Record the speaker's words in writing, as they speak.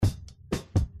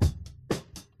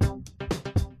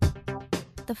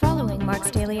The following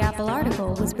Mark's Daily Apple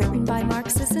article was written by Mark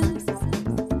Sisson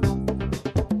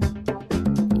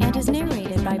and is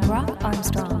narrated by Brock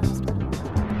Armstrong.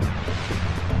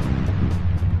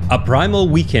 A Primal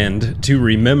Weekend to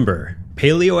Remember,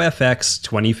 Paleo FX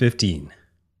 2015.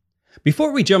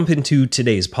 Before we jump into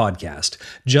today's podcast,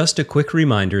 just a quick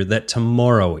reminder that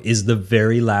tomorrow is the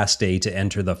very last day to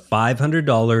enter the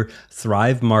 $500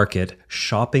 Thrive Market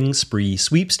Shopping Spree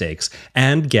Sweepstakes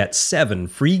and get 7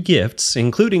 free gifts,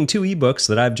 including 2 ebooks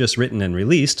that I've just written and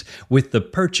released, with the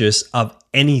purchase of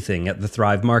anything at the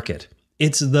Thrive Market.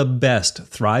 It's the best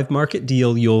Thrive Market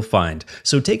deal you'll find,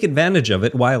 so take advantage of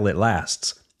it while it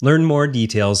lasts. Learn more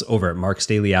details over at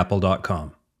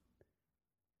marksdailyapple.com.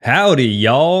 Howdy,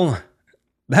 y'all!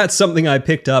 That's something I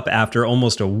picked up after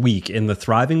almost a week in the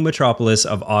thriving metropolis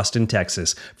of Austin,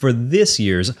 Texas, for this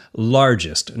year's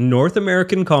largest North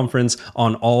American conference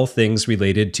on all things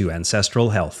related to ancestral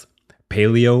health,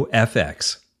 Paleo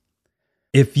FX.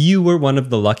 If you were one of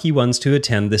the lucky ones to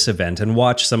attend this event and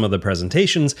watch some of the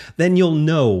presentations, then you'll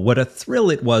know what a thrill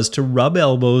it was to rub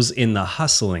elbows in the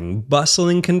hustling,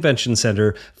 bustling convention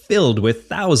center filled with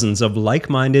thousands of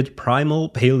like-minded Primal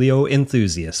Paleo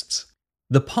enthusiasts.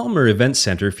 The Palmer Event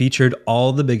Center featured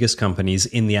all the biggest companies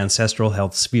in the ancestral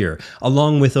health sphere,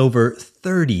 along with over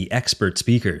 30 expert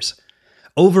speakers.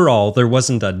 Overall, there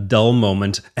wasn't a dull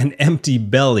moment, an empty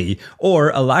belly, or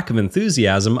a lack of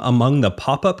enthusiasm among the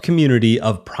pop-up community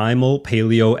of Primal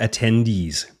Paleo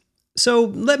attendees. So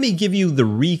let me give you the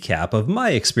recap of my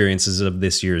experiences of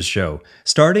this year's show,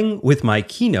 starting with my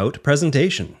keynote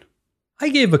presentation. I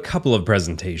gave a couple of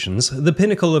presentations, the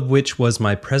pinnacle of which was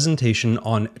my presentation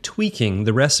on tweaking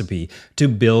the recipe to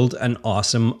build an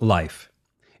awesome life.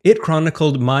 It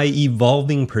chronicled my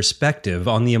evolving perspective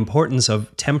on the importance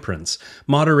of temperance,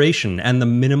 moderation, and the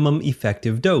minimum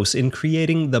effective dose in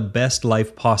creating the best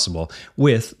life possible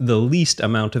with the least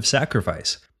amount of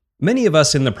sacrifice. Many of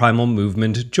us in the Primal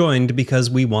movement joined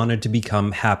because we wanted to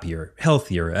become happier,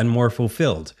 healthier, and more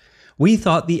fulfilled. We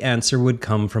thought the answer would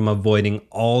come from avoiding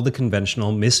all the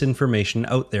conventional misinformation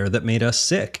out there that made us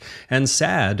sick and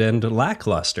sad and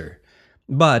lackluster.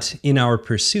 But in our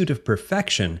pursuit of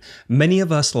perfection, many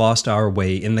of us lost our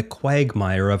way in the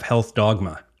quagmire of health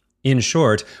dogma. In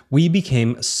short, we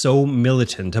became so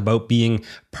militant about being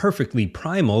perfectly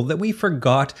primal that we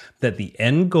forgot that the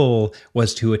end goal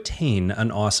was to attain an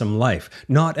awesome life,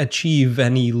 not achieve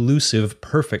an elusive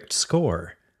perfect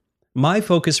score. My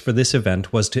focus for this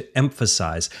event was to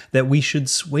emphasize that we should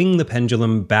swing the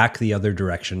pendulum back the other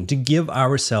direction to give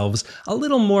ourselves a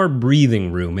little more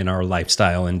breathing room in our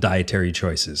lifestyle and dietary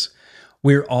choices.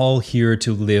 We're all here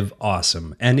to live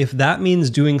awesome, and if that means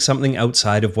doing something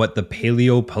outside of what the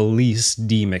paleo police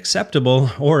deem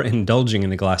acceptable, or indulging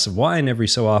in a glass of wine every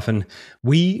so often,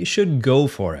 we should go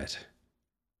for it.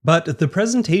 But the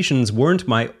presentations weren't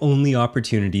my only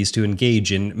opportunities to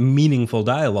engage in meaningful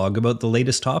dialogue about the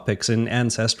latest topics in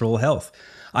ancestral health.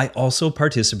 I also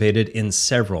participated in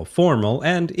several formal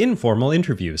and informal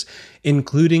interviews,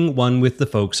 including one with the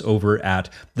folks over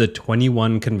at the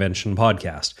 21 Convention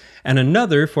podcast, and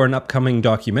another for an upcoming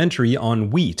documentary on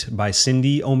wheat by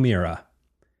Cindy O'Meara.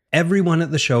 Everyone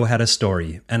at the show had a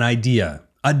story, an idea,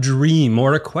 a dream,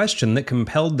 or a question that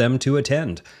compelled them to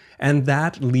attend. And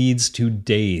that leads to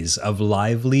days of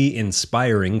lively,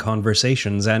 inspiring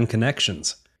conversations and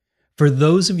connections. For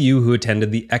those of you who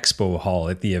attended the expo hall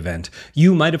at the event,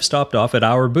 you might have stopped off at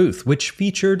our booth, which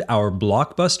featured our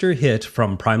blockbuster hit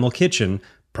from Primal Kitchen,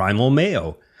 Primal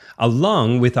Mayo,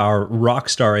 along with our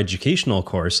rockstar educational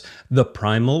course, the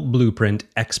Primal Blueprint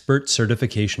Expert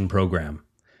Certification Program.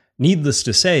 Needless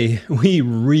to say, we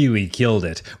really killed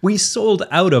it. We sold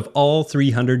out of all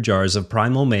 300 jars of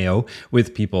Primal Mayo,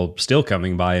 with people still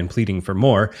coming by and pleading for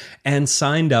more, and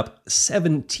signed up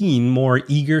 17 more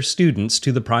eager students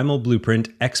to the Primal Blueprint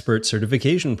Expert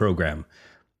Certification Program.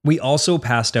 We also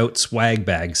passed out swag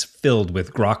bags filled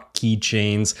with Grok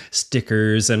keychains,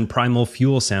 stickers, and Primal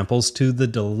fuel samples to the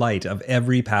delight of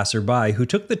every passerby who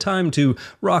took the time to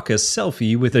rock a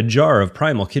selfie with a jar of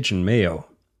Primal Kitchen Mayo.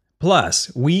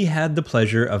 Plus, we had the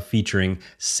pleasure of featuring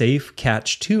Safe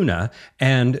Catch Tuna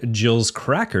and Jill's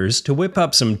Crackers to whip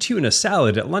up some tuna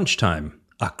salad at lunchtime,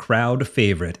 a crowd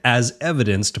favorite as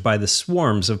evidenced by the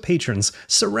swarms of patrons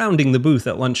surrounding the booth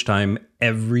at lunchtime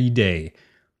every day.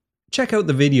 Check out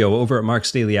the video over at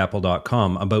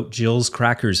marksdailyapple.com about Jill's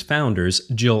Crackers founders,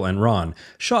 Jill and Ron,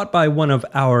 shot by one of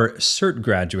our CERT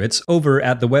graduates over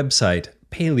at the website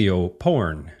Paleo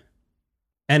Porn.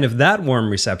 And if that warm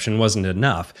reception wasn't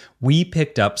enough, we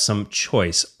picked up some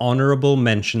choice honorable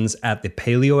mentions at the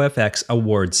Paleo FX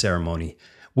award ceremony.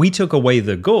 We took away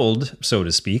the gold, so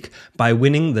to speak, by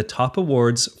winning the top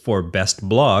awards for Best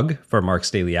Blog for Mark's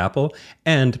Daily Apple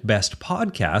and Best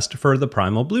Podcast for the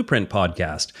Primal Blueprint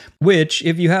podcast, which,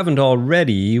 if you haven't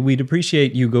already, we'd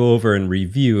appreciate you go over and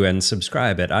review and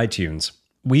subscribe at iTunes.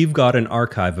 We've got an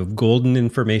archive of golden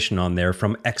information on there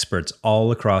from experts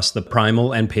all across the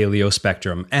primal and paleo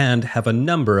spectrum, and have a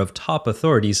number of top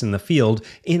authorities in the field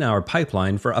in our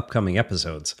pipeline for upcoming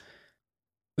episodes.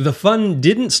 The fun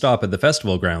didn't stop at the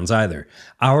festival grounds either.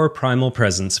 Our primal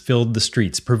presence filled the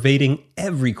streets, pervading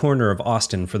every corner of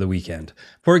Austin for the weekend.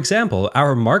 For example,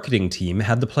 our marketing team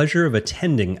had the pleasure of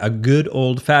attending a good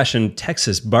old-fashioned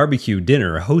Texas barbecue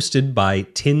dinner hosted by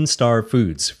Tin Star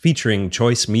Foods, featuring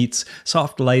choice meats,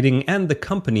 soft lighting, and the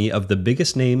company of the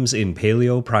biggest names in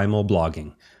paleo primal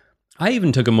blogging. I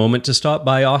even took a moment to stop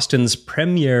by Austin's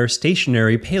premier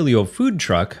stationary paleo food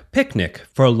truck, Picnic,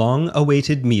 for a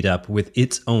long-awaited meetup with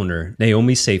its owner,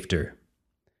 Naomi Safter.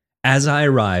 As I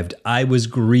arrived, I was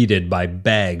greeted by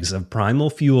bags of Primal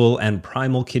Fuel and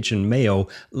Primal Kitchen mayo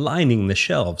lining the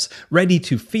shelves, ready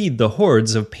to feed the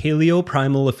hordes of paleo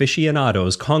primal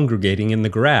aficionados congregating in the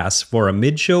grass for a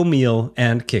mid-show meal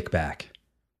and kickback.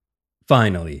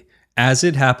 Finally, as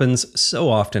it happens so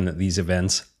often at these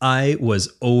events, I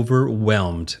was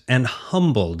overwhelmed and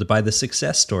humbled by the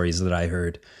success stories that I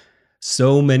heard.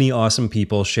 So many awesome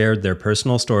people shared their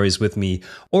personal stories with me,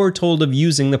 or told of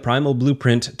using the Primal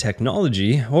Blueprint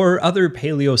technology or other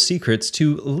paleo secrets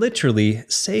to literally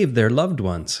save their loved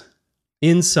ones.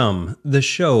 In sum, the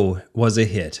show was a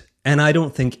hit, and I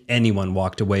don't think anyone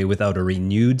walked away without a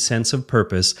renewed sense of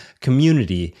purpose,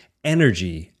 community,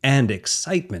 energy, and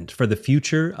excitement for the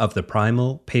future of the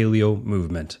primal paleo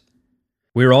movement.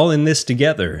 We're all in this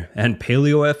together, and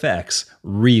Paleo FX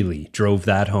really drove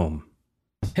that home.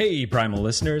 Hey, Primal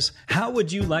listeners, how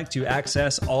would you like to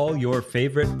access all your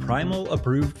favorite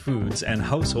Primal-approved foods and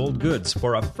household goods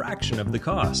for a fraction of the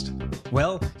cost?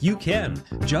 Well, you can,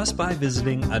 just by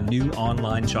visiting a new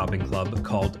online shopping club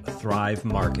called Thrive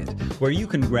Market, where you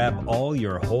can grab all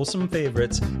your wholesome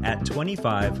favorites at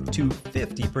 25 to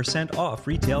 50% off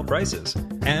retail prices.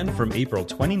 And from April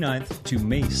 29th to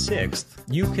May 6th,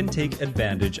 you can take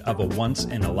advantage of a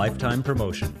once-in-a-lifetime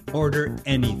promotion. Order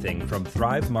anything from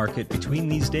Thrive Market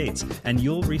between these dates, and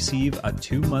you'll receive a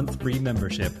 2-month free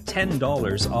membership,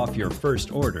 $10 off your first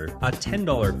order, a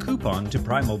 $10 coupon to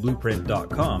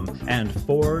primalblueprint.com, and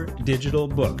 4 digital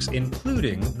books,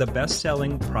 including the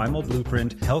best-selling Primal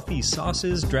Blueprint Healthy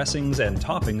Sauces, Dressings, and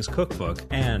Toppings Cookbook,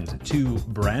 and 2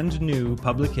 brand new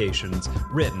publications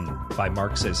written by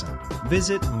Mark Sisson.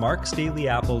 Visit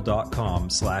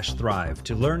marksdailyapple.com/thrive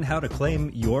to learn how to claim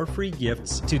your free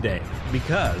gifts today,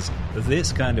 because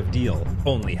this kind of deal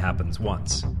only happens once.